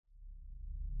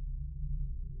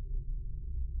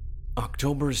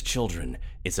October's Children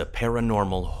is a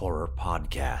paranormal horror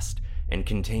podcast and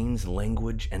contains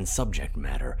language and subject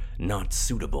matter not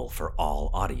suitable for all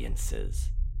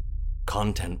audiences.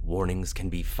 Content warnings can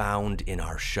be found in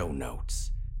our show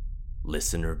notes.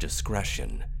 Listener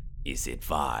discretion is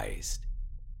advised.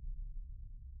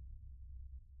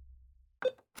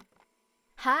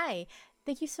 Hi,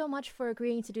 thank you so much for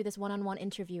agreeing to do this one-on-one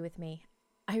interview with me.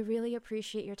 I really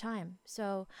appreciate your time.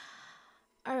 So,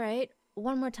 all right,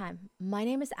 one more time. My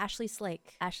name is Ashley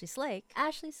Slake. Ashley Slake.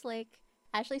 Ashley Slake.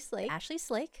 Ashley Slake. Ashley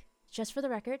Slake. Just for the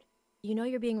record, you know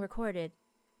you're being recorded.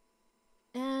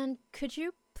 And could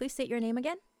you please state your name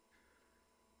again?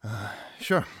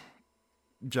 Sure.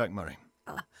 Jack Murray.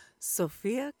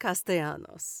 Sophia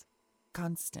Castellanos.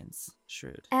 Constance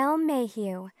Shrewd. Elle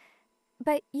Mayhew.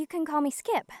 But you can call me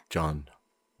Skip. John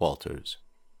Walters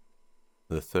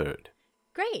III.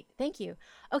 Great, thank you.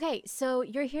 Okay, so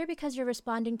you're here because you're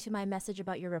responding to my message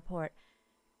about your report.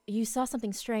 You saw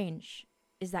something strange.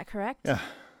 Is that correct? Yeah,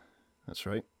 that's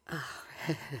right.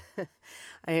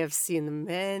 I have seen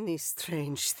many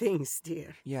strange things,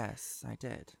 dear. Yes, I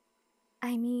did.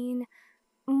 I mean,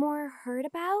 more heard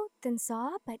about than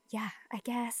saw, but yeah, I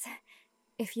guess.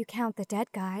 If you count the dead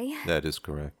guy. That is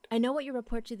correct. I know what your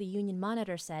report to the Union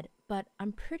Monitor said, but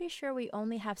I'm pretty sure we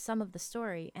only have some of the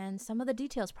story, and some of the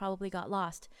details probably got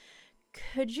lost.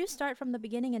 Could you start from the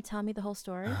beginning and tell me the whole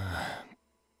story?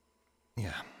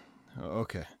 Yeah,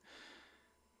 okay.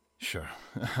 Sure.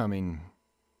 I mean,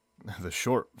 the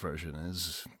short version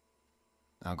is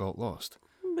I got lost.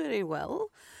 Very well.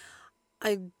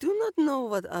 I do not know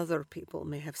what other people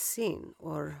may have seen,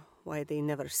 or why they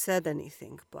never said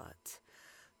anything, but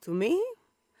to me,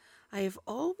 I have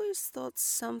always thought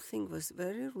something was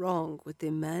very wrong with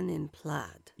the man in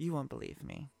plaid. You won't believe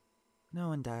me. No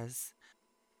one does.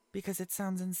 Because it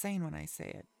sounds insane when I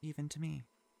say it, even to me.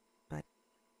 But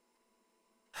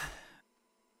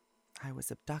I was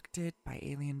abducted by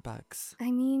alien bugs. I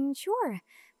mean, sure.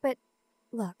 But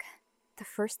look, the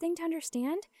first thing to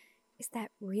understand is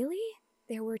that really,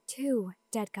 there were 2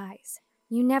 dead guys.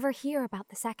 You never hear about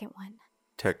the second one.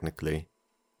 Technically,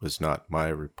 was not my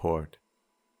report.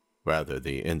 Rather,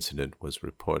 the incident was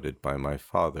reported by my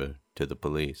father to the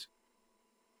police.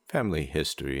 Family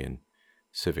history and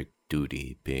civic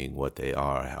duty being what they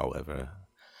are, however,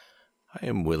 I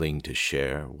am willing to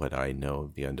share what I know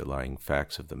of the underlying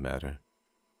facts of the matter,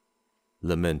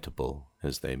 lamentable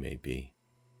as they may be.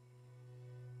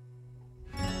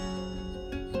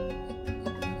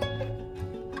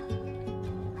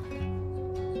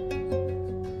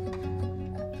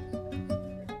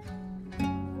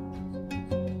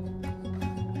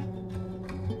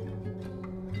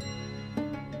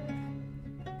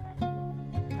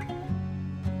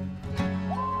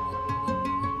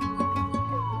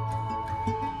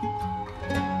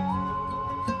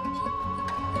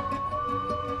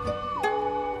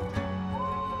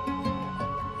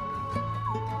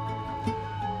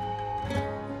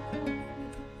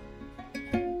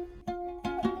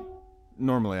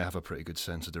 Normally I have a pretty good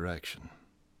sense of direction.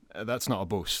 That's not a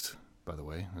boast, by the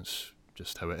way. That's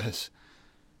just how it is.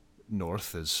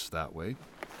 North is that way.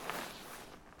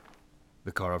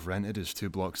 The car I've rented is 2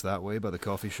 blocks that way by the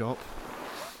coffee shop.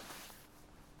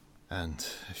 And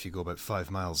if you go about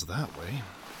 5 miles that way,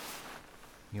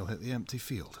 you'll hit the empty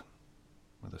field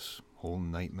where this whole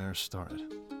nightmare started.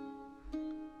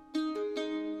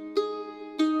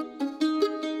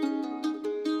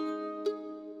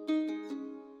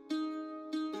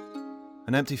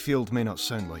 An empty field may not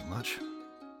sound like much,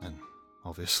 and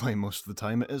obviously most of the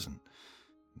time it isn't.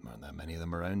 There aren't that many of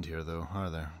them around here though, are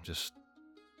there? Just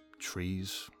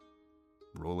trees,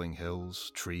 rolling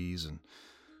hills, trees, and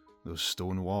those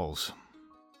stone walls.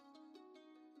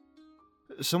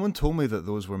 Someone told me that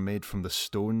those were made from the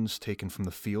stones taken from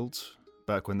the fields,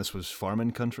 back when this was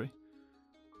farming country.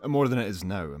 More than it is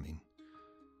now, I mean.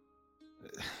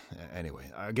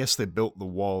 Anyway, I guess they built the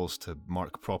walls to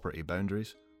mark property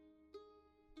boundaries.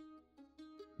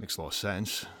 Makes a lot of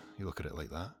sense. You look at it like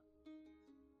that.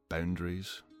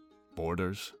 Boundaries,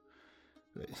 borders.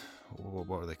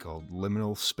 What are they called?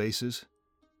 Liminal spaces?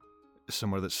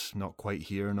 Somewhere that's not quite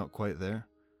here, not quite there.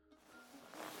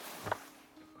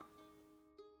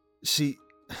 See,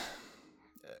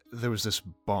 there was this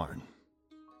barn.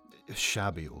 A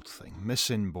shabby old thing,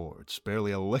 missing boards,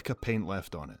 barely a lick of paint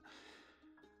left on it.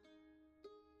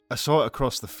 I saw it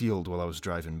across the field while I was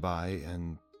driving by,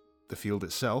 and the field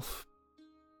itself,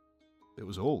 it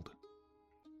was old.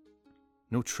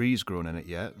 No trees grown in it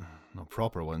yet, no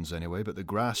proper ones anyway, but the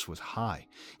grass was high,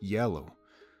 yellow.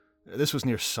 This was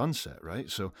near sunset, right?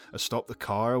 So I stop the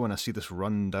car when I see this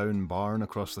run-down barn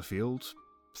across the field.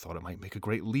 thought it might make a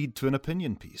great lead to an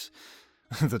opinion piece.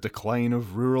 The decline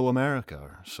of rural America,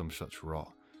 or some such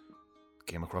rot.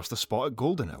 Came across the spot at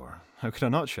golden hour. How could I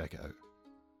not check it out?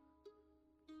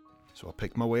 So I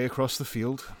picked my way across the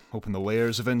field, hoping the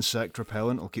layers of insect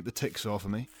repellent will keep the ticks off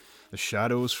of me. The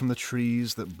shadows from the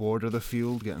trees that border the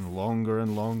field getting longer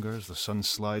and longer as the sun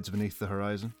slides beneath the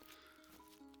horizon.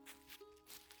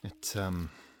 It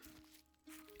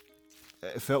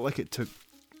felt like it took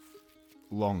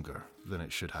longer than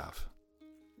it should have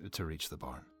to reach the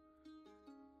barn.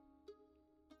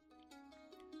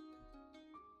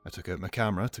 I took out my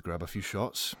camera to grab a few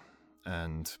shots,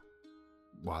 and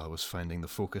while I was finding the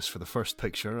focus for the first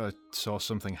picture, I saw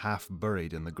something half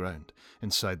buried in the ground,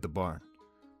 inside the barn.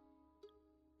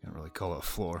 Can't really call it a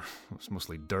floor, it was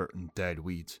mostly dirt and dead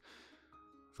weeds.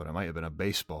 Thought it might have been a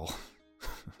baseball.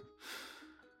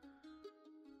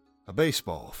 A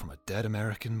baseball from a dead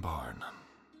American barn.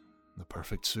 The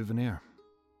perfect souvenir.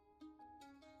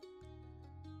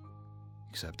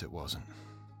 Except it wasn't.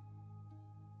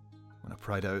 When I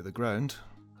pried it out of the ground,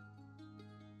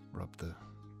 rubbed the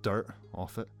dirt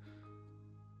off it,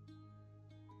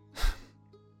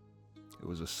 it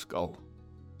was a skull.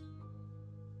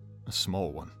 A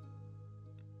small one.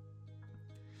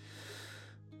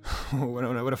 When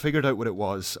I figured out what it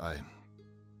was, I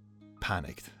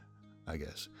panicked, I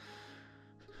guess.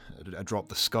 I dropped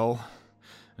the skull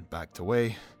and backed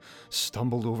away,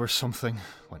 stumbled over something,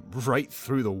 went right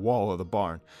through the wall of the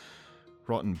barn.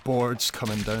 Rotten boards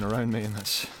coming down around me, and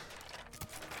that's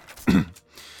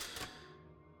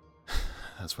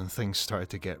when things started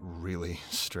to get really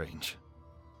strange.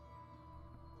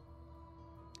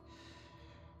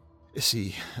 You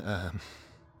see, I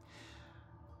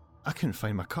couldn't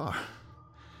find my car.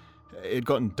 It had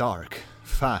gotten dark,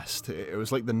 fast. It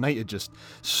was like the night had just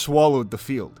swallowed the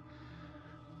field.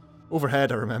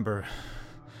 Overhead, I remember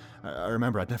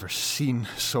I'd never seen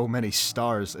so many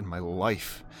stars in my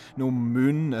life. No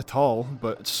moon at all,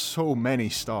 but so many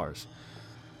stars.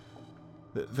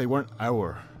 They weren't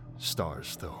our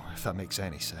stars, though, if that makes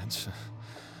any sense.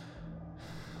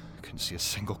 I couldn't see a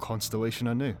single constellation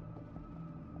I knew.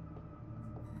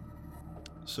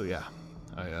 So yeah,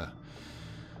 I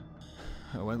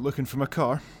went looking for my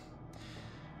car,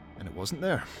 and it wasn't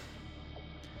there.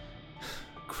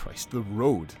 Christ, the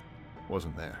road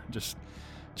wasn't there. Just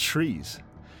trees.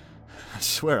 I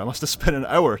swear, I must have spent an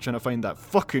hour trying to find that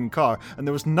fucking car, and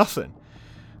there was nothing.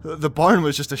 The barn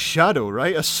was just a shadow,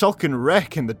 right? A sullen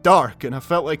wreck in the dark, and I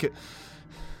felt like it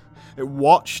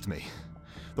watched me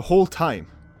the whole time.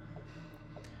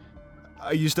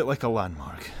 I used it like a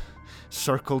landmark.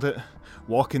 Circled it,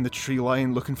 walking the tree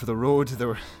line, looking for the road. There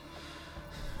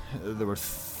were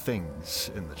things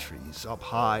in the trees, up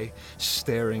high,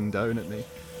 staring down at me.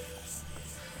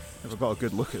 Never got a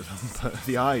good look at them, but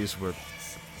the eyes were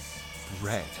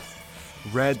red.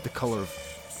 Red, the colour of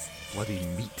bloody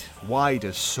meat, wide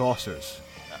as saucers.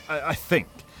 I think.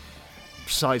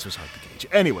 Size was hard to gauge.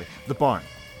 Anyway, the barn,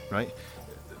 right?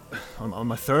 On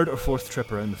my third or fourth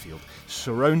trip around the field,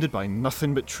 surrounded by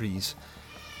nothing but trees,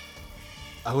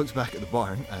 I looked back at the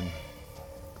barn, and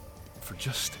for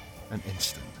just an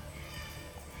instant,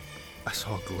 I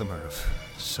saw a glimmer of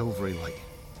silvery light.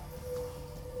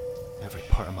 Every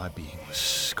part of my being was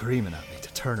screaming at me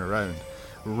to turn around,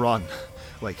 run,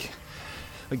 like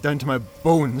down to my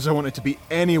bones. I wanted to be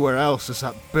anywhere else as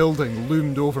that building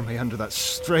loomed over me under that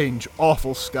strange,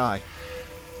 awful sky.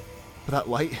 But that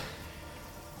light,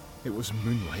 it was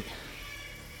moonlight.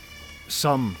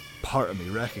 Some part of me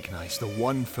recognized the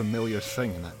one familiar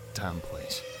thing in that damn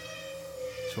place.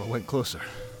 So I went closer,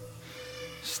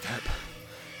 step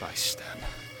by step.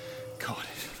 God,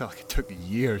 it felt like it took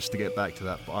years to get back to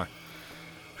that barn.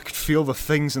 I could feel the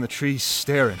things in the trees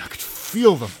staring. I could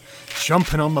feel them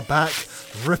jumping on my back,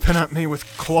 ripping at me with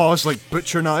claws like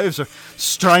butcher knives, or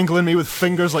strangling me with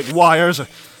fingers like wires.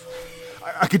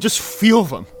 I could just feel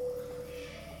them.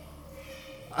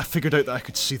 I figured out that I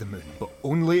could see the moon, but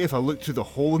only if I looked through the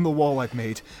hole in the wall I'd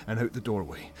made and out the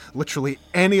doorway. Literally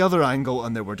any other angle,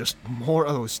 and there were just more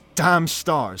of those damn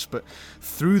stars. But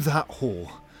through that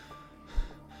hole,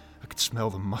 I could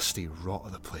smell the musty rot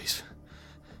of the place.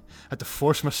 I had to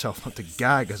force myself not to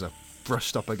gag as I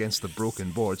brushed up against the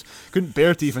broken boards. Couldn't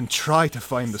bear to even try to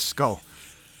find the skull.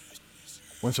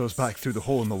 Once I was back through the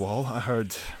hole in the wall, I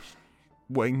heard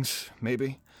wings,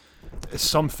 maybe.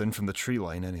 Something from the tree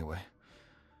line, anyway.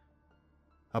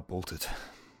 I bolted.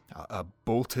 I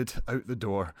bolted out the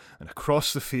door and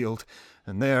across the field,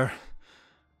 and there,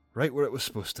 right where it was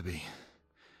supposed to be,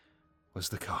 was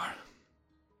the car.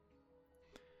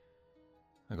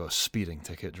 I got a speeding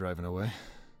ticket driving away.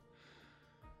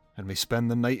 had me spend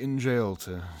the night in jail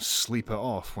to sleep it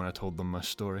off when I told them my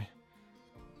story.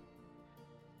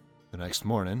 The next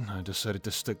morning, I decided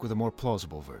to stick with a more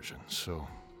plausible version, so...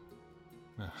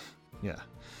 yeah.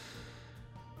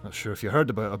 Not sure if you heard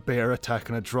about a bear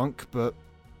attacking a drunk, but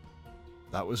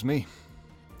that was me.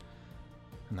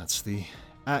 And that's the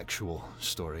actual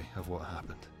story of what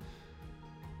happened.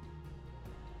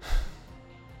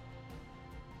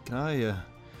 Can I,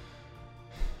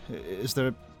 is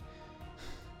there...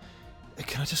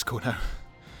 Can I just go now?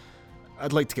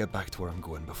 I'd like to get back to where I'm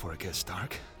going before it gets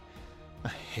dark. I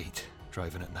hate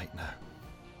driving at night now.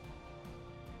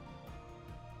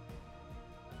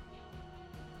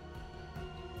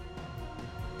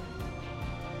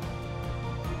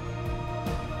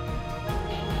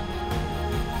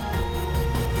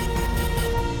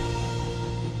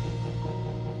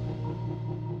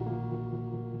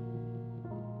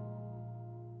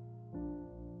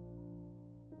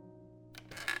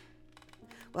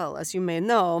 Well, as you may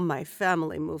know, my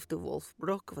family moved to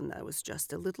Wolfbrook when I was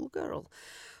just a little girl.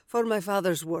 For my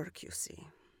father's work, you see.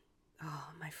 Oh,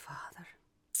 my father.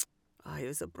 Oh, he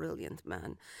was a brilliant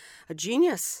man. A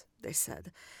genius, they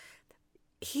said.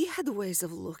 He had ways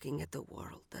of looking at the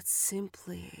world that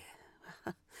simply...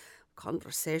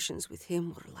 Conversations with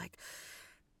him were like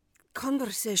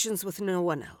conversations with no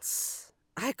one else.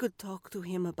 I could talk to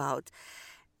him about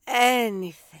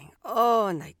anything. Oh,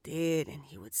 and I did, and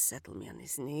he would settle me on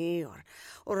his knee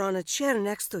or on a chair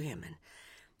next to him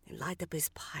and light up his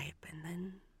pipe and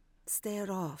then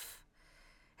stare off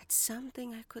at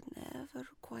something I could never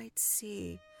quite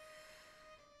see.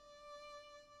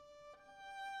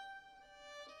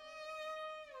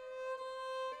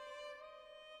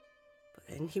 But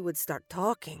then he would start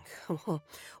talking,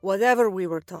 whatever we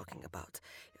were talking about,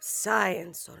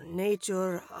 science or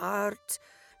nature, art,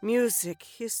 music,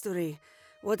 history,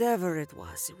 whatever it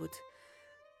was, it would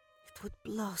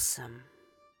blossom,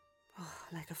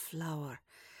 like a flower,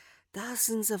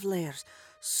 dozens of layers,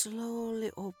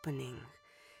 slowly opening,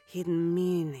 hidden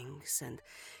meanings and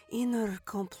inner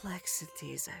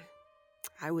complexities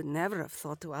I would never have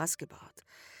thought to ask about.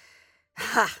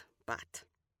 Ha! But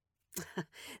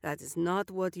that is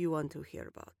not what you want to hear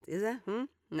about, is it?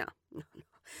 No.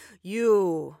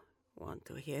 You want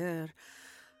to hear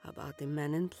about the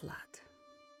men in plaid.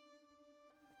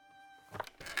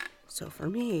 So for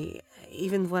me,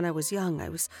 even when I was young, I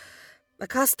was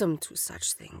accustomed to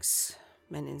such things.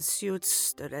 Men in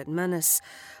suits, the red menace,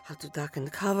 how to duck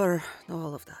and cover,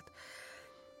 all of that.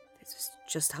 It's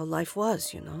just how life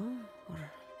was, you know?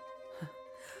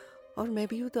 Or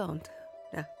maybe you don't.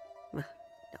 No,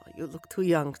 you look too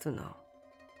young to know.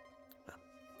 Well,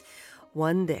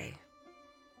 one day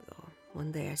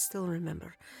I still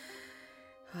remember.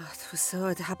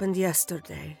 It happened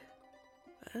yesterday.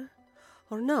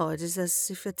 Or no, it is as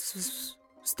if it was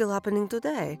still happening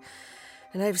today.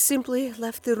 And I've simply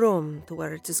left the room to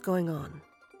where it is going on.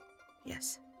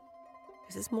 Yes,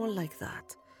 it is more like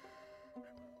that.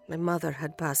 My mother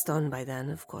had passed on by then,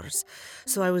 of course,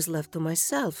 so I was left to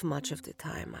myself much of the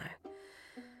time. I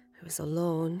was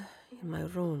alone in my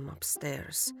room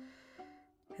upstairs,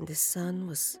 and the sun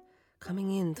was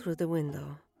coming in through the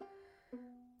window.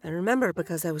 I remember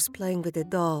because I was playing with a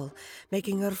doll,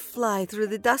 making her fly through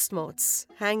the dust motes,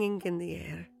 hanging in the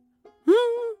air.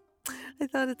 I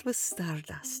thought it was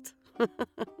stardust. But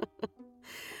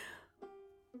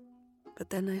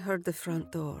then I heard the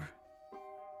front door.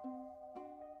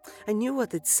 I knew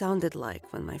what it sounded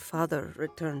like when my father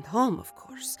returned home, of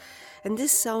course. And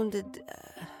this sounded...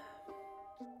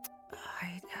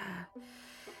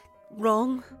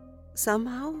 wrong,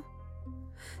 somehow.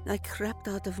 I crept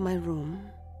out of my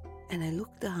room, and I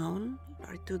looked down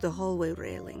right to the hallway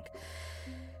railing.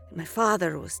 My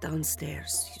father was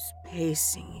downstairs. He was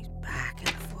pacing back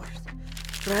and forth,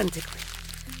 frantically.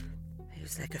 He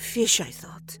was like a fish, I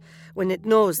thought, when it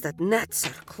knows that nets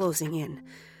are closing in.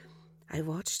 I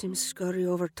watched him scurry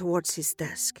over towards his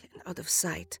desk and out of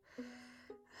sight.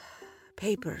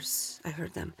 Papers, I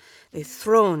heard them. They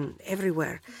thrown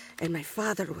everywhere, and my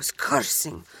father was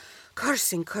cursing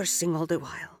all the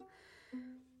while.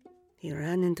 He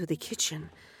ran into the kitchen,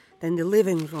 then the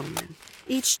living room, and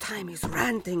each time he's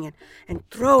ranting and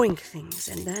throwing things,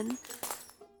 and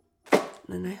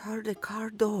then I heard a car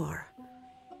door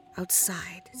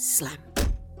outside slam.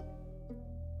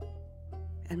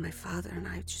 And my father and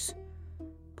I just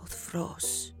both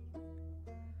froze.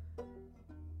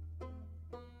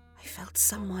 I felt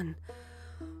someone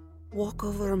walk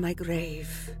over my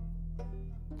grave.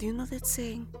 Do you know that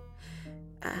saying?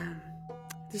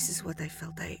 This is what I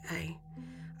felt.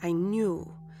 I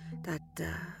knew that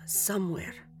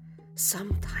somewhere,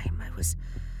 sometime,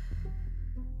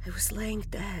 I was laying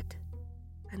dead,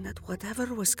 and that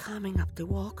whatever was coming up the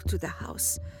walk to the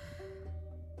house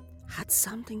had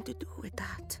something to do with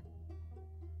that.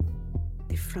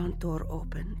 The front door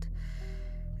opened,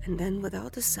 and then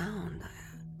without a sound,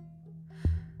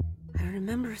 I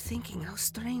remember thinking how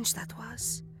strange that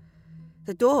was.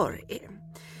 The door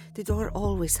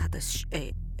always had a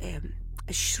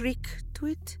shriek to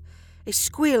it, a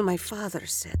squeal my father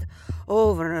said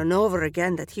over and over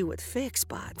again that he would fix,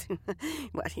 but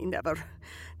well, he never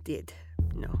did,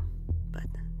 no, but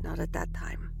not at that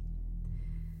time.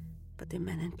 But the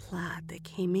men in plaid, they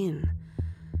came in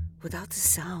without a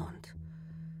sound.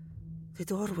 The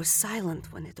door was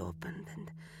silent when it opened,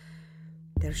 and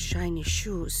their shiny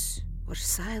shoes were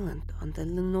silent on the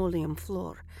linoleum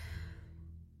floor.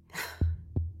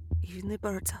 Even the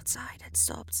birds outside had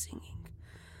stopped singing.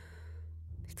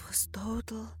 It was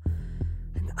total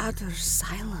and utter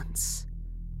silence.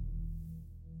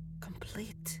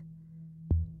 Complete.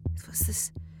 It was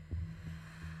this...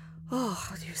 Oh,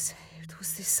 how do you say? It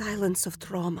was the silence of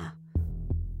trauma.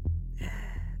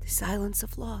 The silence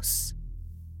of loss.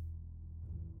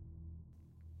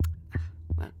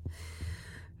 Well,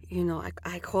 you know,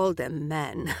 I call them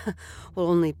men. Well,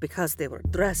 only because they were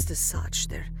dressed as such.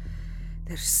 Their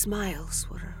smiles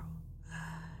were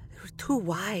too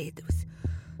wide, with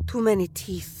too many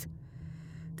teeth.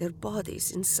 Their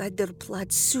bodies inside their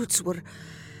plaid suits were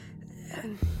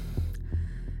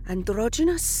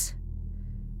androgynous.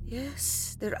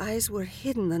 Yes, their eyes were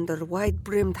hidden under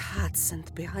wide-brimmed hats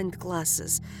and behind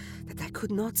glasses that I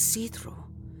could not see through.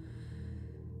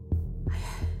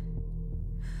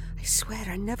 I swear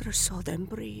I never saw them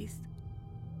breathe.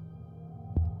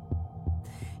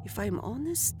 If I'm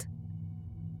honest,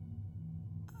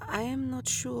 I am not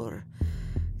sure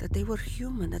that they were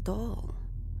human at all,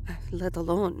 let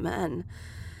alone man.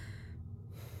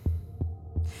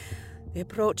 They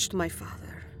approached my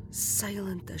father,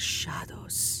 silent as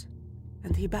shadows,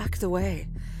 and he backed away,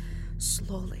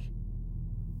 slowly.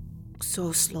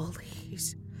 So slowly.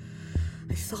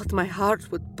 I thought my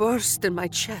heart would burst in my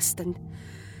chest, and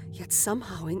yet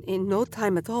somehow, in no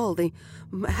time at all, they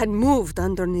had moved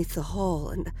underneath the hall,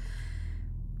 and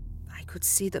I could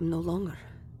see them no longer.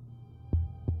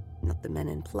 Not the men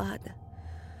in plaid,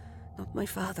 not my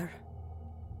father.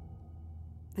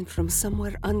 And from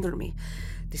somewhere under me,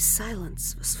 the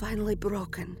silence was finally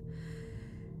broken,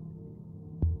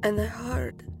 and I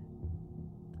heard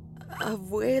a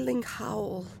wailing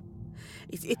howl.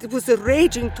 It was a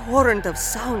raging torrent of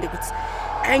sound. It was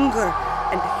anger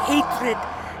and hatred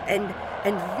and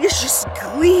vicious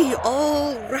glee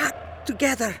all wrapped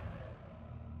together.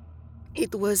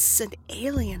 It was an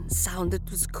alien sound that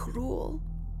was cruel.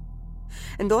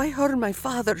 And though I heard my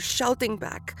father shouting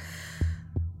back,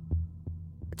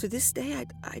 to this day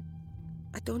I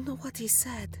don't know what he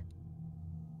said.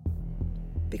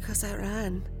 Because I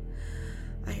ran.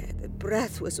 The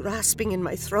breath was rasping in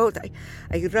my throat.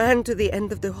 I ran to the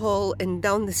end of the hall and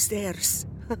down the stairs.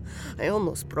 I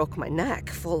almost broke my neck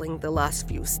falling the last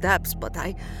few steps, but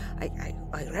I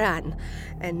ran.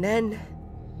 And then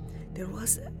there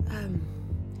was a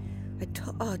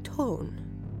tone,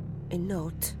 a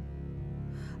note,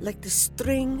 like the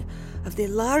string of the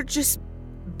largest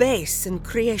bass in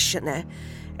creation,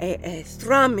 a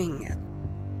thrumming, a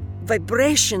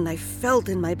vibration I felt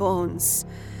in my bones.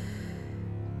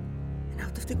 And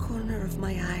out of the corner of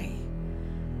my eye,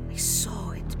 I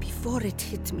saw it before it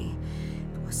hit me.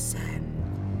 It was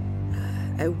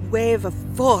a wave of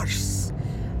force,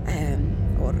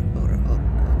 or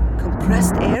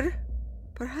compressed air,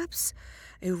 perhaps,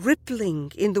 a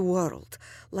rippling in the world,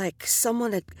 like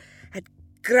someone had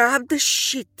grabbed a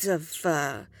sheet of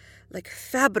like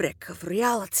fabric of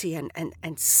reality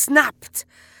and snapped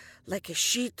like a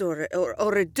sheet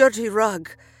or a dirty rug.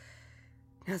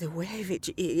 Now the wave,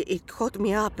 it caught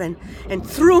me up and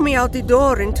threw me out the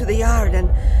door into the yard,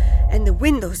 and the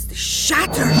windows, they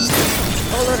shattered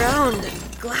all around,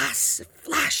 and glass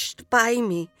flashed by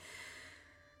me.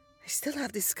 I still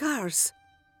have the scars.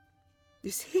 You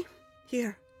see?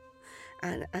 Here.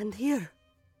 And here.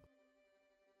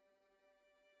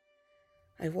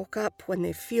 I woke up when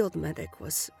the field medic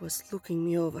was looking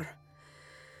me over.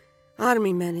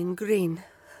 Army men in green,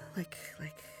 like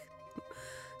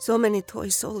so many toy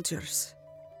soldiers.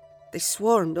 They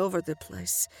swarmed over the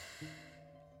place.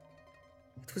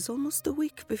 It was almost a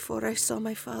week before I saw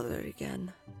my father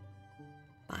again.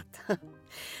 But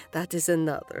that is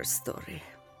another story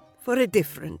for a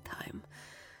different time.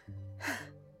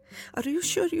 Are you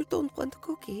sure you don't want a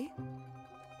cookie?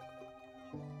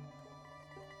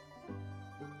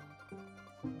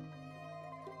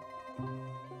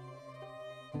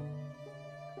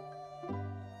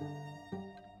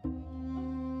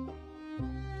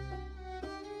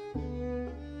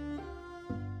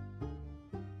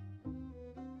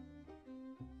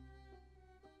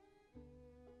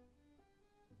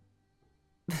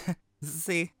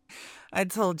 See, I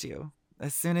told you.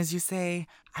 As soon as you say,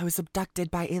 I was abducted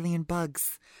by alien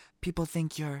bugs, people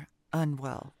think you're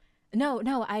unwell.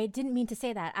 No, I didn't mean to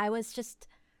say that. I was just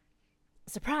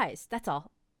surprised, that's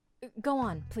all. Go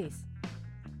on, please.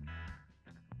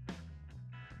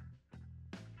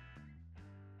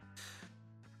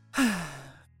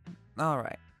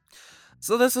 Alright.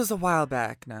 So this was a while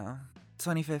back now.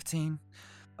 2015.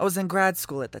 I was in grad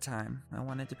school at the time. I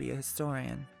wanted to be a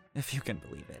historian, if you can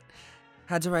believe it.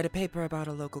 Had to write a paper about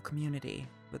a local community,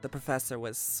 but the professor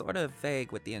was sort of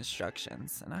vague with the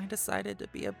instructions, and I decided to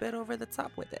be a bit over the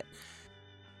top with it.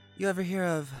 You ever hear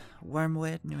of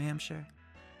Wormwood, New Hampshire?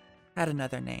 Had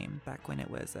another name back when it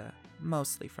was a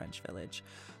mostly French village,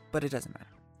 but it doesn't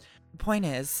matter. The point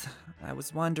is, I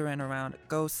was wandering around a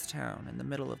ghost town in the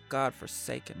middle of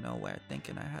godforsaken nowhere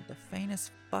thinking I had the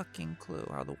faintest fucking clue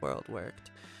how the world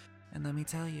worked. And let me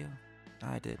tell you,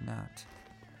 I did not.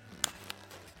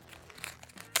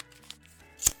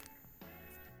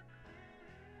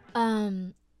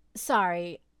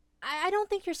 Sorry. I don't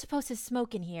think you're supposed to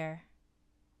smoke in here.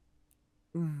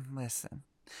 Listen.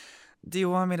 Do you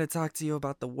want me to talk to you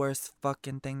about the worst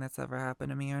fucking thing that's ever happened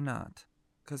to me or not?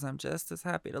 'Cause I'm just as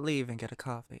happy to leave and get a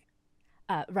coffee.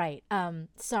 Right.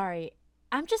 Sorry.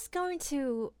 I'm just going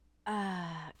to,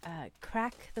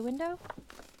 crack the window.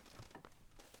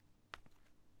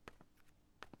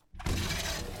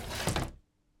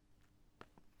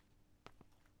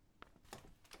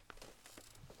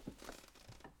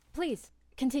 Please,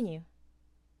 continue.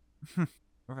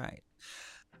 Right.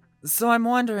 So I'm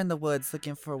wandering the woods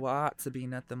looking for what ought to be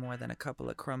nothing more than a couple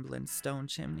of crumbling stone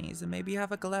chimneys and maybe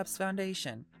have a collapsed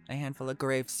foundation. A handful of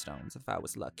gravestones if I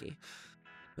was lucky.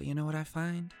 But you know what I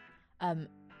find?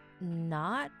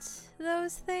 Not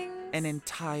those things? An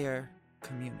entire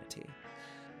community.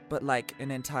 But like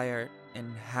an entire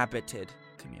inhabited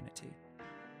community.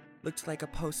 Looked like a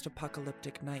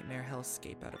post-apocalyptic nightmare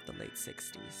hellscape out of the late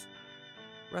 60s.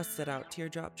 Rusted out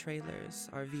teardrop trailers,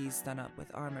 RVs done up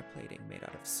with armor plating made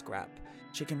out of scrap,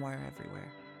 chicken wire everywhere.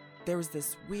 There was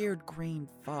this weird green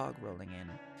fog rolling in.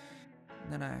 And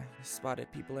then I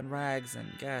spotted people in rags and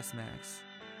gas masks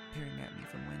peering at me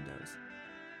from windows.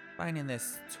 Finding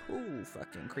this too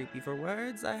fucking creepy for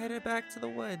words, I headed back to the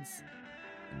woods.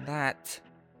 And that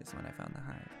is when I found the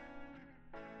hive.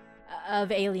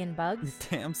 Of alien bugs?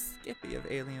 Damn skippy of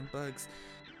alien bugs.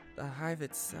 The hive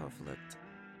itself looked...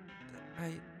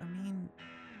 I mean,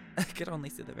 I could only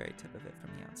see the very tip of it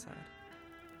from the outside.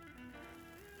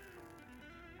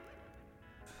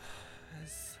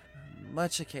 As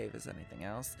much a cave as anything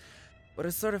else, but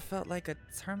it sort of felt like a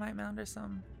termite mound or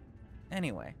something.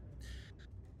 Anyway,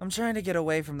 I'm trying to get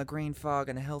away from the green fog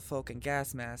and the hill folk and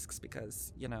gas masks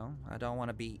because, you know, I don't want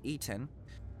to be eaten.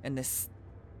 And this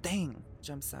thing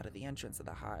jumps out of the entrance of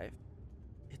the hive.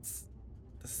 It's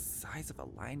the size of a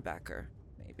linebacker,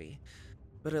 maybe.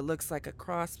 But it looks like a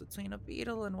cross between a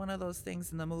beetle and one of those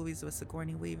things in the movies with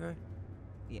Sigourney Weaver.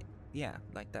 Yeah,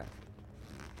 like that.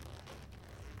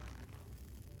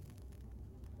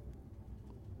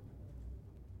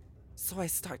 So I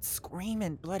start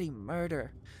screaming bloody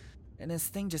murder, and this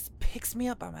thing just picks me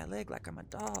up by my leg like I'm a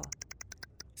doll.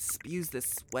 Spews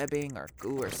this webbing or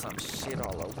goo or some shit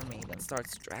all over me, then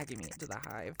starts dragging me into the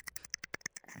hive.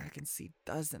 And I can see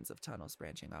dozens of tunnels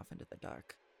branching off into the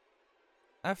dark.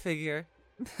 I figure...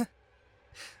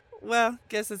 Well,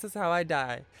 guess this is how I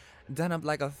die. Done up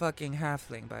like a fucking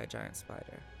halfling by a giant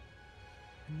spider.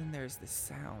 And then there's this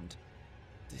sound.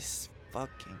 This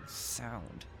fucking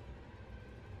sound.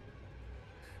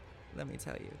 Let me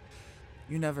tell you,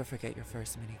 you never forget your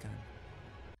first minigun.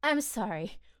 I'm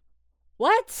sorry.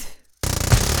 What?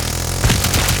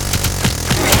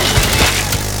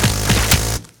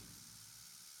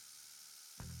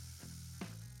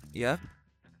 Yep.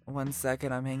 1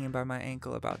 second, I'm hanging by my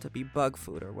ankle about to be bug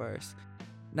food or worse.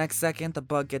 Next second, the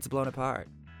bug gets blown apart.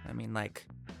 I mean, like,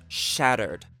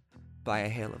 shattered by a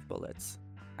hail of bullets.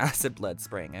 Acid blood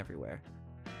spraying everywhere.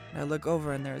 And I look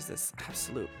over and there's this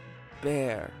absolute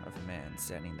bear of a man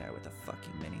standing there with a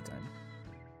fucking minigun.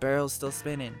 Barrel's still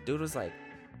spinning. Dude was like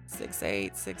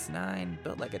 6'8", 6'9",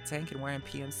 built like a tank and wearing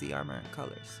PMC armor and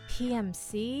colors.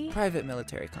 PMC? Private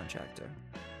military contractor.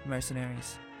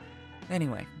 Mercenaries.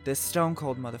 Anyway, this stone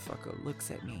cold motherfucker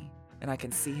looks at me, and I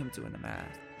can see him doing the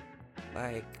math.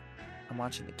 Like, I'm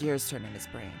watching the gears turn in his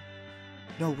brain.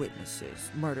 No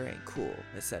witnesses, murder ain't cool,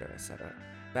 etc., etc.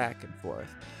 Back and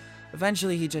forth.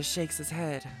 Eventually, he just shakes his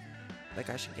head. Like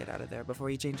I should get out of there before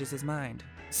he changes his mind.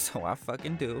 So I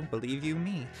fucking do, believe you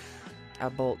me. I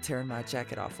bolt tearing my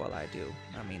jacket off while I do.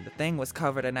 I mean, the thing was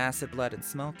covered in acid blood and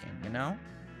smoking, you know?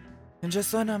 And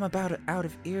just when I'm about out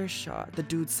of earshot, the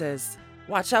dude says,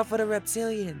 Watch out for the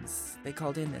reptilians. They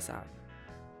called in this hour.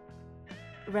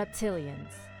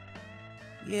 Reptilians.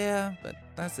 Yeah, but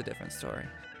that's a different story.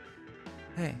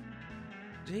 Hey,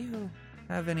 do you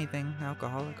have anything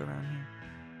alcoholic around here?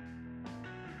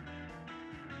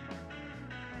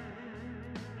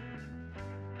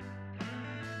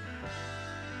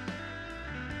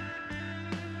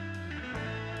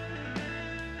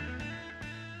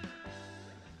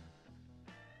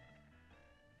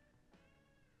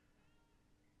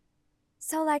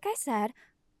 So, like I said,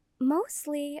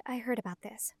 mostly I heard about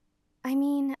this. I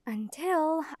mean,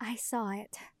 until I saw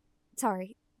it.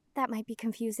 Sorry, that might be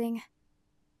confusing.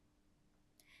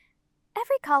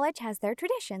 Every college has their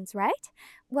traditions, right?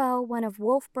 Well, one of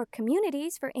Wolfbrook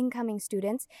communities for incoming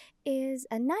students is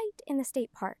a night in the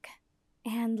state park.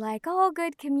 And like all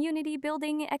good community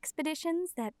building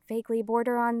expeditions that vaguely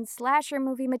border on slasher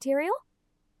movie material,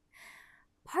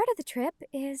 part of the trip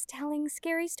is telling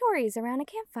scary stories around a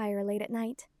campfire late at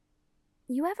night.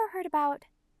 You ever heard about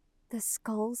the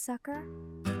Skull Sucker?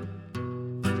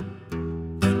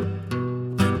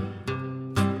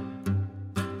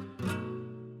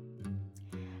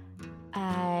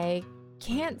 I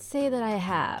can't say that I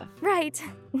have. Right.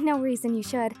 No reason you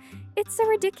should. It's a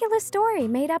ridiculous story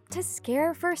made up to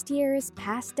scare first years,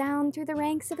 passed down through the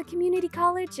ranks of a community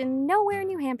college in nowhere,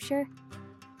 New Hampshire.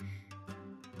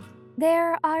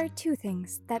 There are two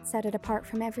things that set it apart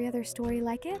from every other story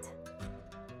like it.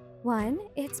 One,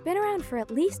 it's been around for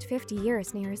at least 50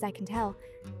 years, near as I can tell.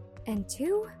 And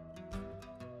two,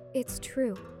 it's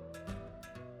true.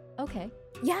 Okay.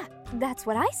 Yeah, that's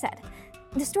what I said.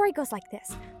 The story goes like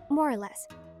this, more or less.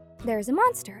 There's a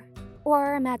monster,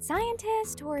 or a mad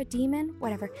scientist, or a demon,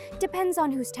 whatever. Depends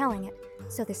on who's telling it.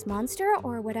 So this monster,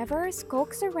 or whatever,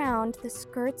 skulks around the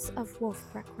skirts of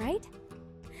Wolfbrook, right?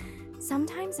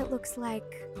 Sometimes it looks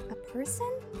like a person,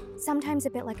 sometimes a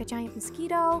bit like a giant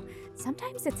mosquito,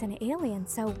 sometimes it's an alien,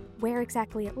 so where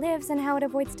exactly it lives and how it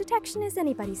avoids detection is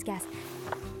anybody's guess.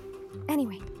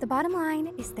 Anyway, the bottom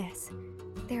line is this.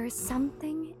 There is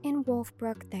something in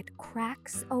Wolfbrook that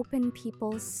cracks open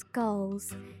people's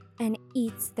skulls and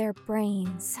eats their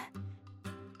brains.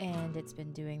 And it's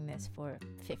been doing this for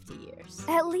 50 years.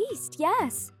 At least,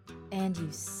 yes. And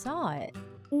you saw it.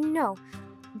 No,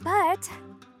 but...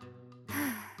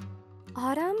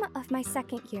 Autumn of my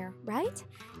second year, right?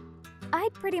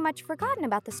 I'd pretty much forgotten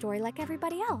about the story like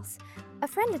everybody else. A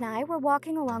friend and I were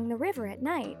walking along the river at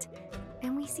night,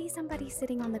 and we see somebody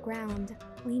sitting on the ground,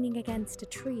 leaning against a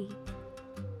tree.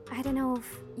 I don't know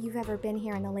if you've ever been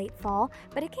here in the late fall,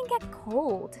 but it can get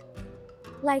cold.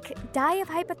 Like, die of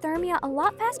hypothermia a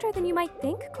lot faster than you might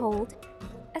think cold.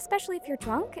 Especially if you're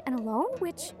drunk and alone,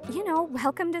 which,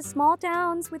 welcome to small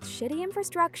towns with shitty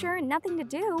infrastructure and nothing to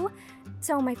do.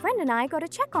 So my friend and I go to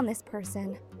check on this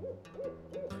person.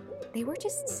 They were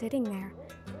just sitting there,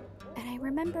 and I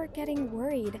remember getting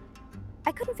worried.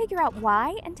 I couldn't figure out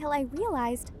why until I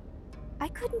realized I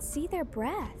couldn't see their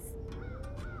breath.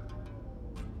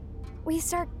 We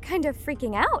start kind of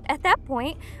freaking out at that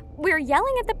point. We're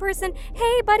yelling at the person,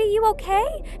 "Hey buddy, you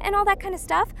okay?" and all that kind of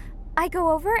stuff. I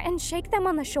go over and shake them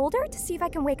on the shoulder to see if I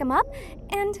can wake them up,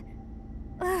 and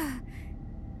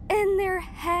their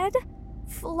head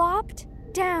flopped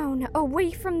down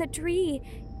away from the tree.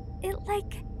 It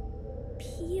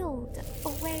peeled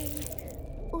away,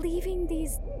 leaving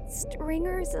these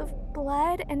stringers of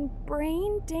blood and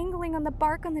brain dangling on the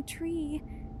bark on the tree.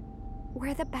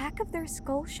 Where the back of their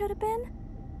skull should have been,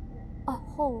 a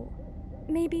hole,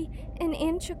 maybe an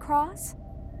inch across.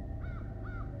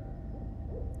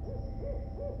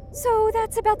 So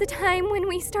that's about the time when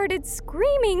we started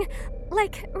screaming,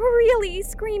 really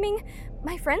screaming.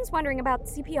 My friend's wondering about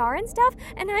CPR and stuff,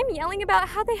 and I'm yelling about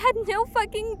how they had no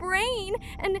fucking brain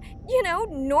and,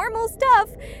 normal stuff.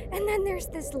 And then there's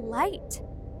this light.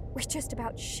 We just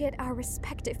about shit our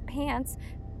respective pants.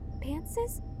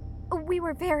 Pantses? We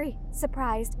were very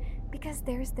surprised because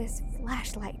there's this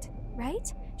flashlight,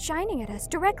 right? Shining at us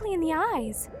directly in the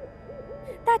eyes.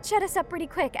 That shut us up pretty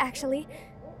quick, actually.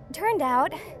 Turned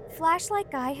out,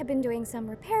 flashlight guy had been doing some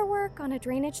repair work on a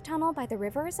drainage tunnel by the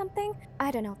river or something.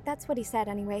 I don't know, that's what he said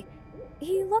anyway.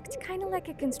 He looked kind of like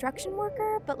a construction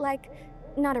worker, but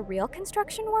not a real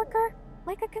construction worker.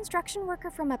 Like a construction worker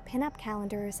from a pinup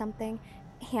calendar or something.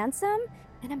 Handsome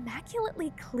and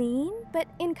immaculately clean, but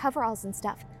in coveralls and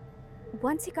stuff.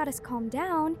 Once he got us calmed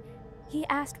down, he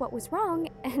asked what was wrong,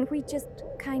 and we just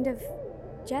kind of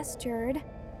gestured.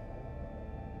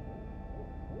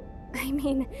 I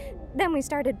mean, then we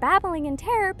started babbling in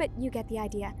terror, but you get the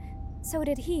idea. So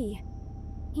did he.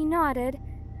 He nodded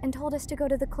and told us to go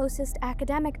to the closest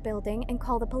academic building and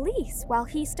call the police while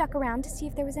he stuck around to see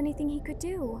if there was anything he could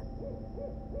do.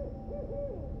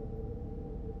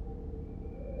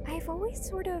 I've always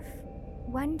sort of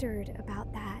wondered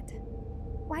about that.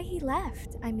 Why he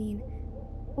left. I mean,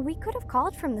 we could have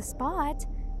called from the spot,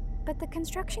 but the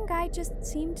construction guy just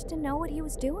seemed to know what he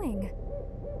was doing.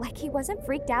 Like he wasn't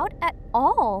freaked out at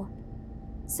all.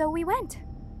 So we went,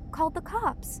 called the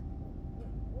cops.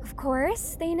 Of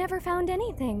course, they never found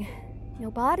anything.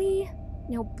 No body,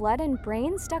 no blood and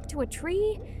brains stuck to a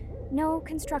tree, no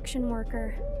construction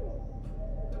worker.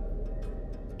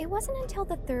 It wasn't until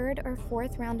the third or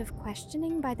fourth round of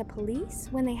questioning by the police,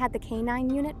 when they had the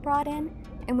canine unit brought in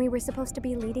and we were supposed to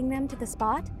be leading them to the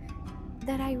spot,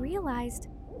 that I realized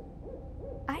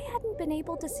I hadn't been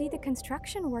able to see the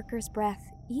construction worker's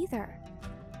breath either.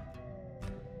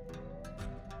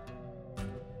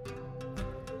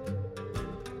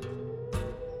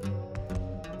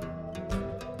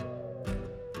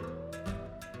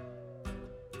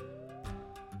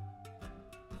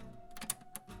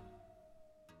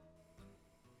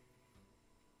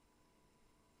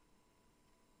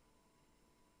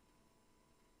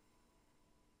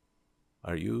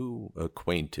 Are you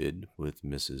acquainted with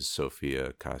Mrs.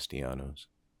 Sophia Castellanos?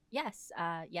 Yes,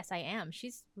 yes I am.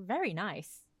 She's very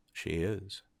nice. She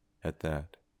is, at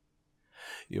that.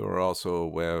 You are also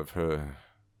aware of her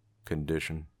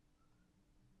condition?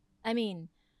 I mean,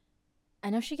 I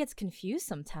know she gets confused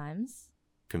sometimes.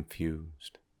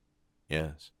 Confused.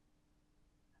 Yes.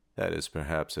 That is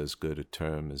perhaps as good a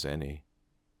term as any.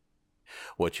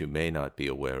 What you may not be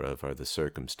aware of are the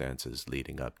circumstances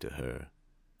leading up to her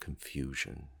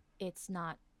confusion. It's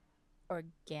not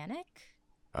organic?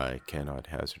 I cannot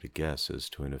hazard a guess as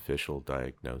to an official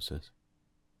diagnosis.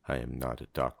 I am not a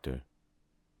doctor.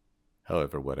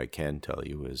 However, what I can tell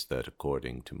you is that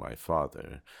according to my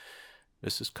father,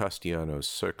 Mrs. Castellanos'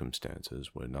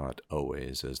 circumstances were not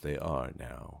always as they are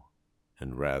now,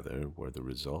 and rather were the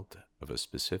result of a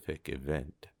specific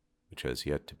event which has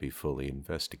yet to be fully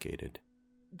investigated.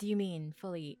 Do you mean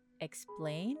fully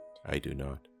explained? I do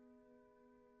not.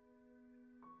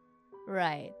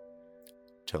 Right.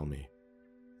 Tell me,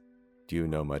 do you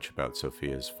know much about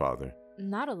Sophia's father?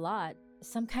 Not a lot.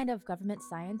 Some kind of government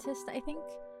scientist, I think.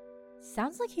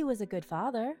 Sounds like he was a good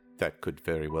father. That could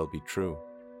very well be true.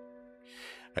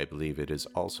 I believe it is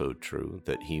also true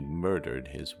that he murdered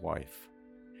his wife,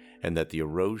 and that the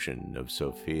erosion of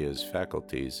Sophia's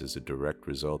faculties is a direct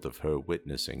result of her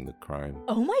witnessing the crime.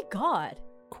 Oh my god!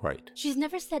 Quite. She's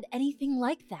never said anything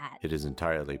like that. It is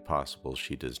entirely possible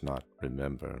she does not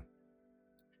remember.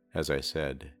 As I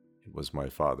said, it was my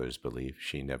father's belief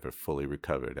she never fully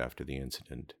recovered after the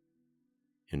incident.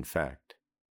 In fact,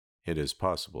 it is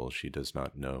possible she does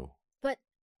not know. But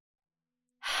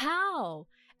how?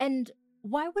 And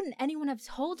why wouldn't anyone have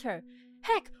told her?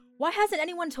 Heck, why hasn't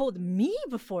anyone told me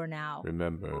before now?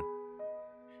 Remember,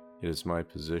 it is my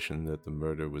position that the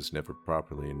murder was never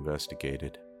properly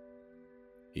investigated.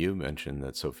 You mentioned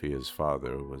that Sophia's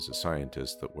father was a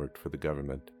scientist that worked for the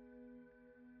government.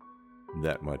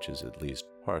 That much is at least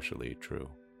partially true,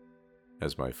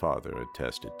 as my father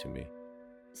attested to me.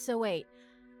 So wait,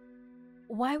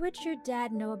 why would your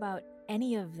dad know about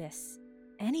any of this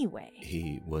anyway?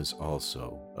 He was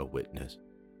also a witness.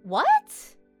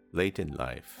 What? Late in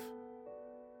life.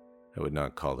 I would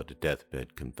not call it a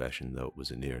deathbed confession, though it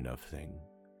was a near enough thing.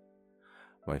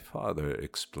 My father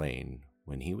explained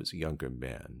when he was a younger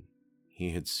man, he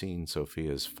had seen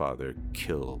Sophia's father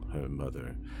kill her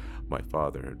mother. My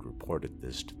father had reported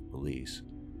this to the police,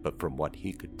 but from what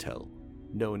he could tell,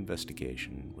 no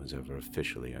investigation was ever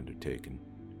officially undertaken,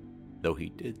 though he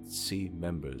did see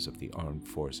members of the armed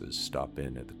forces stop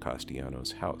in at the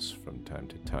Castellanos' house from time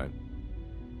to time.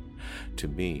 To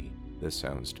me, this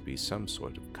sounds to be some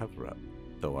sort of cover-up,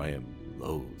 though I am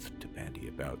loath to bandy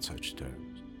about such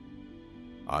terms.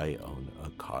 I own a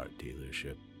car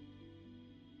dealership.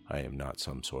 I am not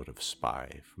some sort of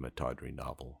spy from a tawdry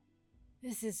novel.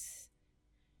 This is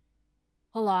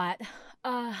a lot.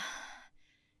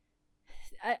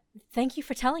 Thank you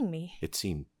for telling me. It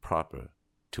seemed proper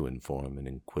to inform an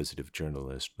inquisitive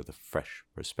journalist with a fresh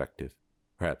perspective.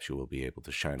 Perhaps you will be able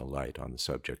to shine a light on the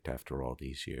subject after all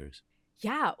these years.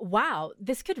 Yeah, wow.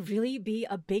 This could really be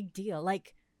a big deal.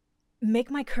 Like, make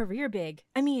my career big.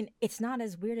 I mean, it's not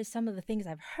as weird as some of the things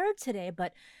I've heard today,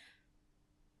 but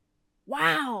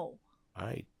wow.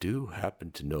 I do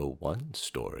happen to know one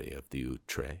story of the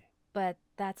outre. But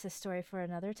that's a story for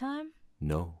another time?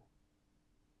 No.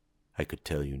 I could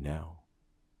tell you now,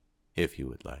 if you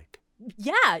would like.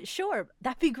 Yeah, sure.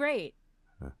 That'd be great.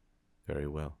 Very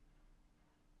well.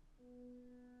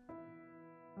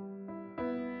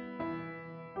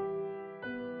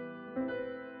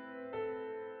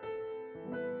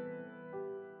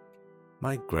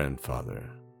 My grandfather,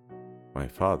 my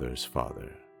father's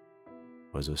father,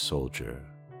 was a soldier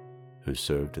who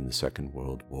served in the Second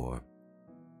World War.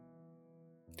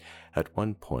 At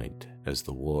one point, as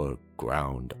the war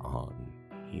ground on,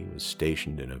 he was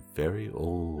stationed in a very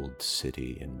old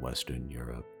city in Western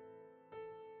Europe.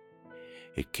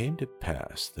 It came to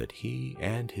pass that he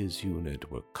and his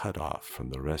unit were cut off from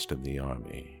the rest of the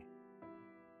army,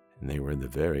 and they were in the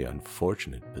very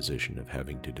unfortunate position of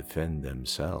having to defend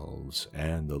themselves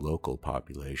and the local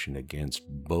population against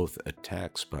both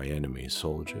attacks by enemy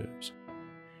soldiers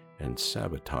and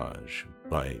sabotage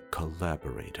by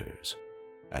collaborators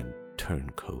and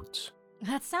turncoats.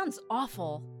 That sounds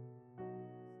awful.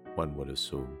 One would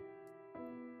assume.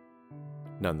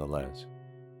 Nonetheless,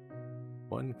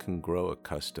 one can grow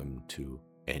accustomed to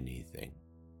anything,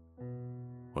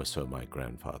 or so my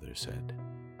grandfather said.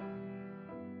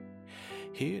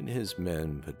 He and his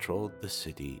men patrolled the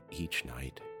city each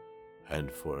night,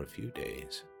 and for a few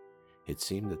days, it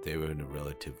seemed that they were in a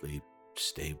relatively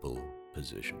stable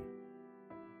position.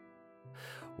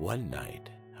 One night,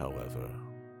 however,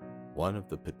 one of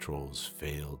the patrols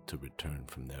failed to return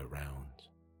from their rounds.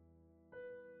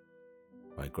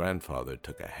 My grandfather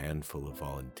took a handful of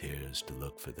volunteers to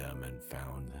look for them and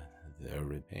found their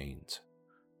remains.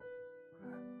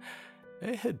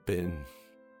 They had been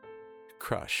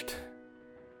crushed,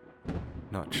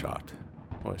 not shot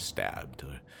or stabbed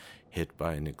or hit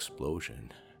by an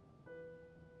explosion.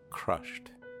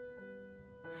 Crushed,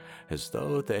 as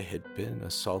though they had been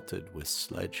assaulted with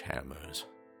sledgehammers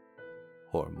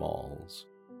or mauls.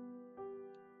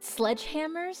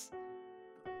 Sledgehammers?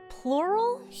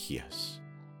 Plural? Yes.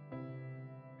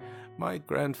 My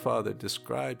grandfather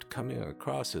described coming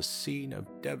across a scene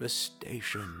of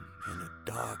devastation in a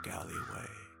dark alleyway.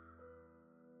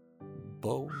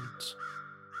 Bones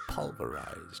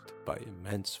pulverized by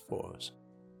immense force.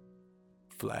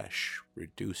 Flesh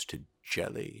reduced to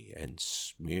jelly and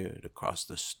smeared across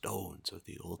the stones of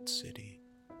the old city.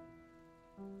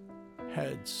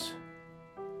 Heads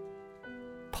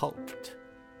pulped.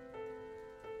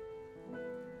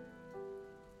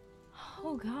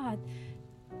 Oh God,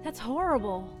 that's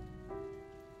horrible.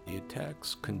 The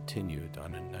attacks continued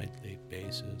on a nightly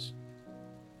basis.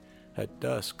 At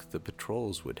dusk, the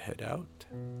patrols would head out.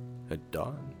 At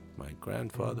dawn, my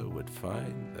grandfather would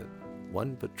find that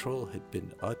one patrol had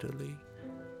been utterly,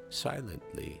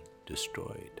 silently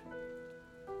destroyed.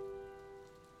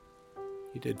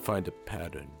 He did find a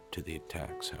pattern to the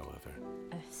attacks, however.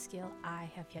 A skill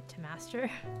I have yet to master.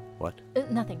 What?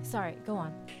 Nothing, sorry, go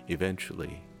on.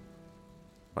 Eventually,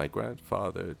 my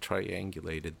grandfather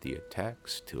triangulated the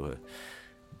attacks to a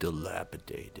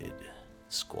dilapidated,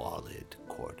 squalid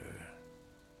quarter.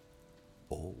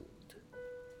 Old,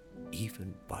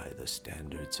 even by the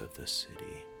standards of the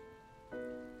city.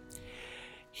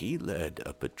 He led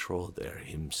a patrol there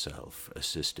himself,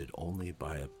 assisted only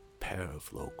by a pair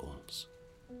of locals.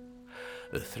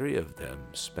 The three of them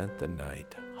spent the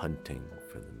night hunting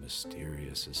for the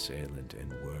mysterious assailant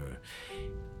and were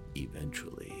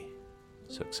eventually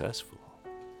successful.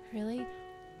 Really?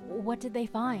 What did they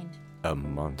find? A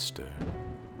monster.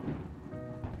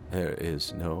 There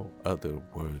is no other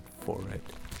word for it.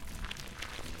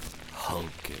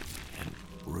 Hulking and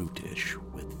brutish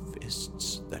with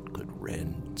fists that could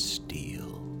rend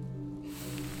steel.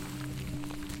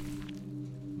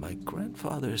 My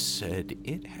grandfather said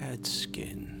it had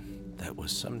skin that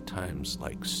was sometimes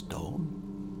like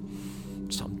stone,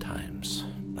 sometimes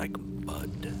like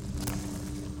mud.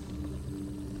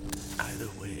 Either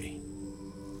way,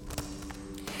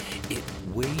 it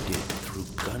waded through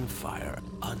gunfire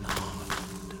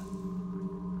unharmed,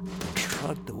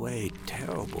 shrugged away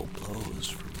terrible blows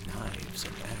from knives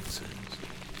and axes.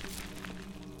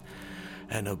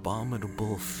 An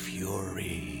abominable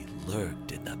fury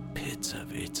lurked in the pits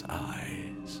of its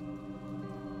eyes.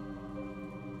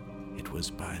 It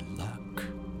was by luck,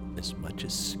 as much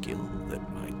as skill, that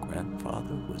my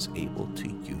grandfather was able to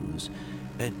use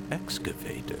an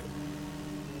excavator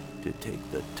to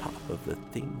take the top of the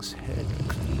thing's head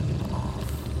clean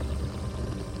off.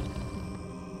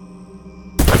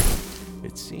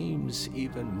 It seems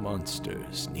even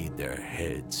monsters need their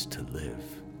heads to live.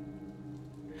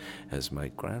 As my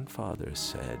grandfather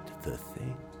said, the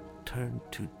thing turned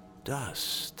to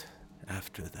dust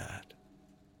after that.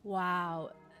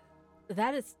 Wow.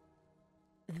 That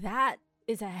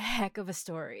is a heck of a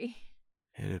story.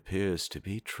 It appears to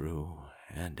be true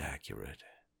and accurate,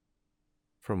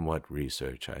 from what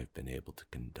research I've been able to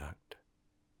conduct.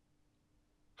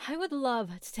 I would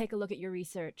love to take a look at your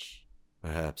research.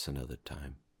 Perhaps another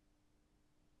time.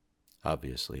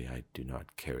 Obviously, I do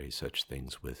not carry such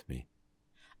things with me.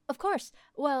 Of course.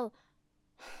 Well,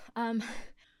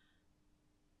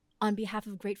 On behalf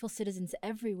of grateful citizens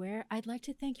everywhere, I'd like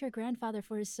to thank your grandfather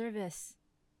for his service.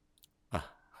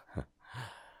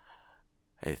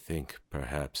 I think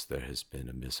perhaps there has been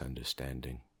a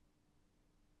misunderstanding.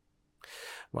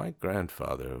 My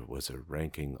grandfather was a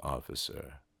ranking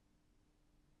officer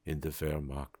in the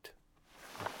Wehrmacht.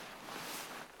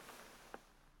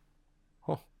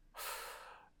 Oh,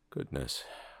 goodness.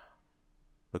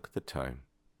 Look at the time.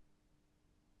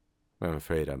 I'm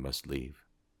afraid I must leave.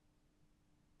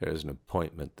 There is an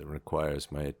appointment that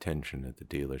requires my attention at the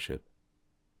dealership.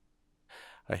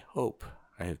 I hope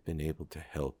I have been able to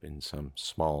help in some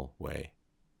small way.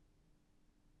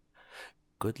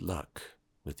 Good luck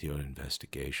with your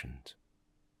investigations.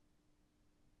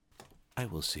 I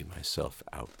will see myself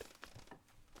out.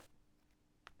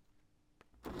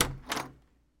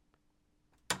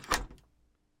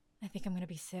 I think I'm gonna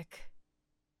be sick.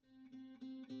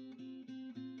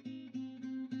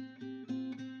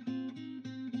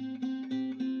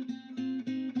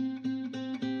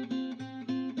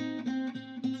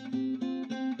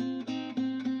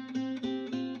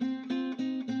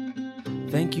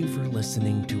 Thank you for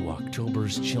listening to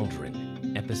October's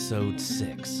Children, Episode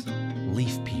 6,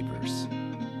 Leaf Peepers.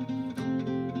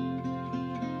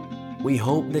 We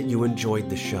hope that you enjoyed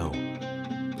the show,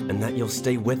 and that you'll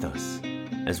stay with us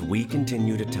as we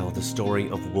continue to tell the story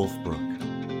of Wolfbrook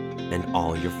and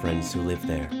all your friends who live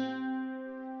there.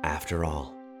 After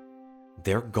all,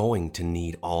 they're going to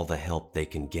need all the help they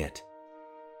can get.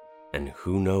 And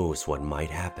who knows what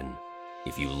might happen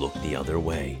if you look the other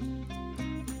way.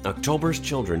 October's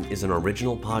Children is an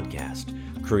original podcast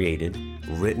created,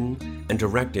 written, and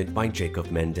directed by Jacob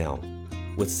Mendel,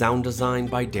 with sound design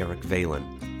by Derek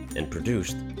Valen, and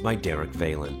produced by Derek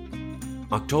Valen.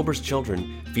 October's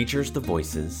Children features the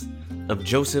voices of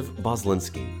Joseph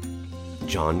Boslinski,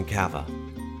 John Cava,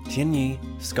 Tianyi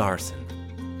Scarson,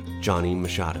 Johnny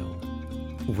Machado,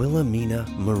 Wilhelmina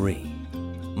Marie,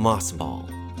 Mossball,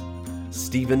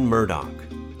 Stephen Murdoch,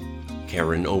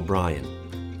 Karen O'Brien,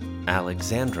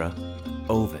 Alexandra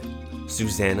Ovid,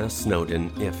 Susanna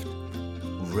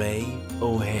Snowden-Ift, Ray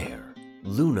O'Hare,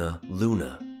 Luna,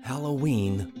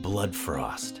 Halloween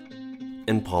Bloodfrost,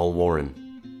 and Paul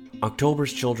Warren.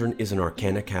 October's Children is an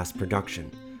Arcanacast production.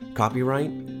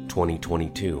 Copyright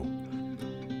 2022.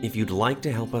 If you'd like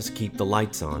to help us keep the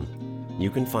lights on, you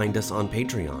can find us on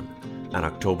Patreon at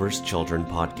October's Children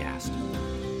Podcast.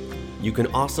 You can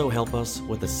also help us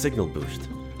with a signal boost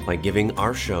by giving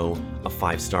our show a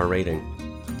 5-star rating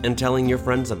and telling your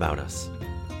friends about us.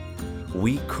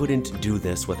 We couldn't do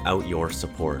this without your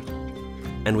support,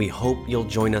 and we hope you'll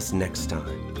join us next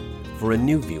time for a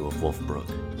new view of Wolfbrook.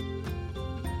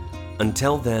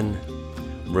 Until then,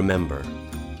 remember,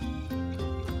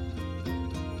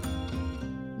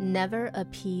 Never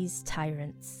appease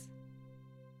tyrants.